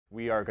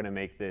We are going to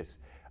make this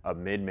a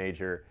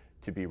mid-major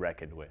to be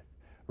reckoned with,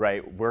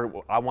 right?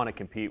 I want to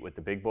compete with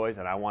the big boys,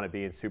 and I want to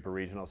be in super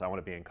regionals. I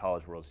want to be in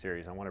College World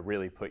Series. I want to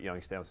really put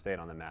Youngstown State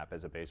on the map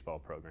as a baseball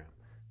program.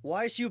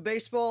 YSU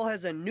baseball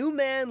has a new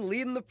man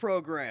leading the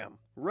program,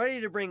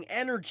 ready to bring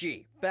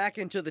energy back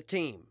into the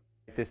team.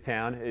 This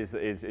town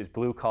is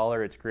blue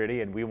collar, it's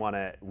gritty, and we want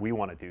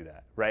to do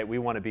that, right? We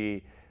want to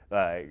be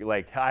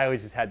like I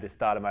always just had this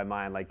thought in my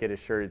mind, like get a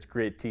shirt, it's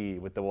gritty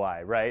with the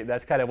Y, right?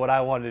 That's kind of what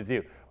I wanted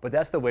to do, but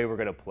that's the way we're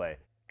going to play.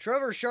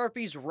 Trevor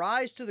Charpie's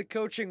rise to the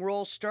coaching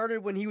role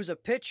started when he was a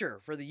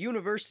pitcher for the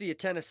University of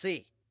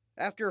Tennessee.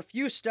 After a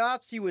few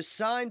stops, he was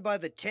signed by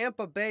the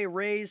Tampa Bay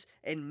Rays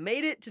and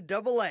made it to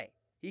Double-A.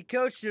 He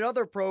coached at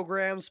other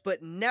programs,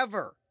 but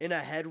never in a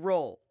head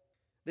role.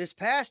 This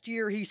past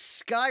year, he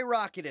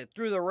skyrocketed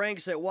through the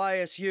ranks at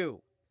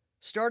YSU,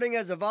 starting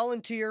as a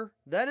volunteer,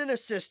 then an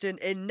assistant,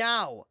 and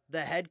now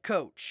the head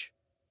coach.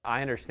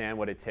 I understand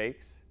what it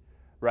takes,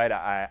 right?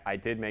 I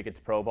did make it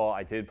to Pro Bowl.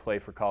 I did play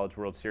for College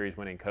World Series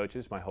winning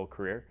coaches my whole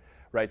career,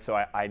 right? So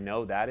I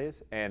know that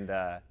is, and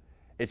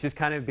it's just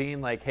kind of being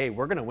like, hey,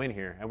 we're going to win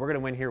here, and we're going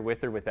to win here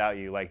with or without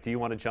you. Like, do you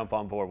want to jump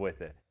on board with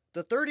it?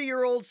 The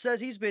 30-year-old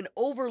says he's been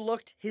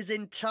overlooked his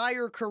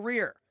entire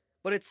career,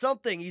 but it's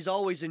something he's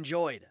always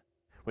enjoyed.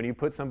 When you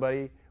put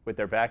somebody with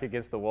their back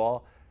against the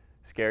wall,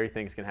 scary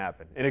things can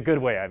happen. In a good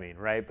way, I mean,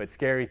 right? But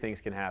scary things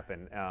can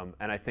happen,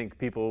 and I think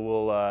people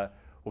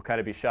will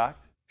kind of be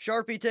shocked.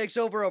 Charpie takes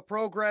over a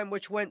program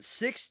which went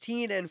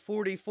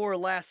 16-44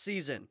 last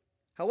season.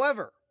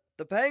 However,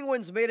 the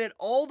Penguins made it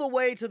all the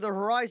way to the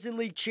Horizon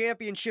League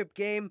championship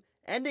game,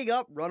 ending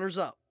up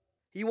runners-up.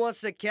 He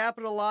wants to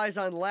capitalize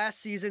on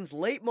last season's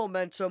late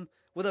momentum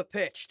with a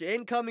pitch to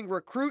incoming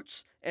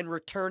recruits and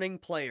returning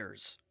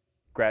players.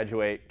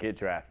 Graduate, get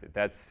drafted.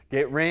 That's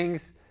get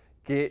rings,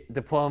 get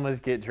diplomas,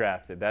 get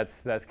drafted.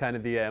 That's kind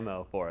of the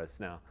MO for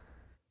us now.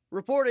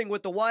 Reporting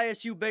with the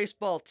YSU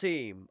baseball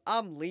team,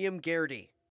 I'm Liam Garrity.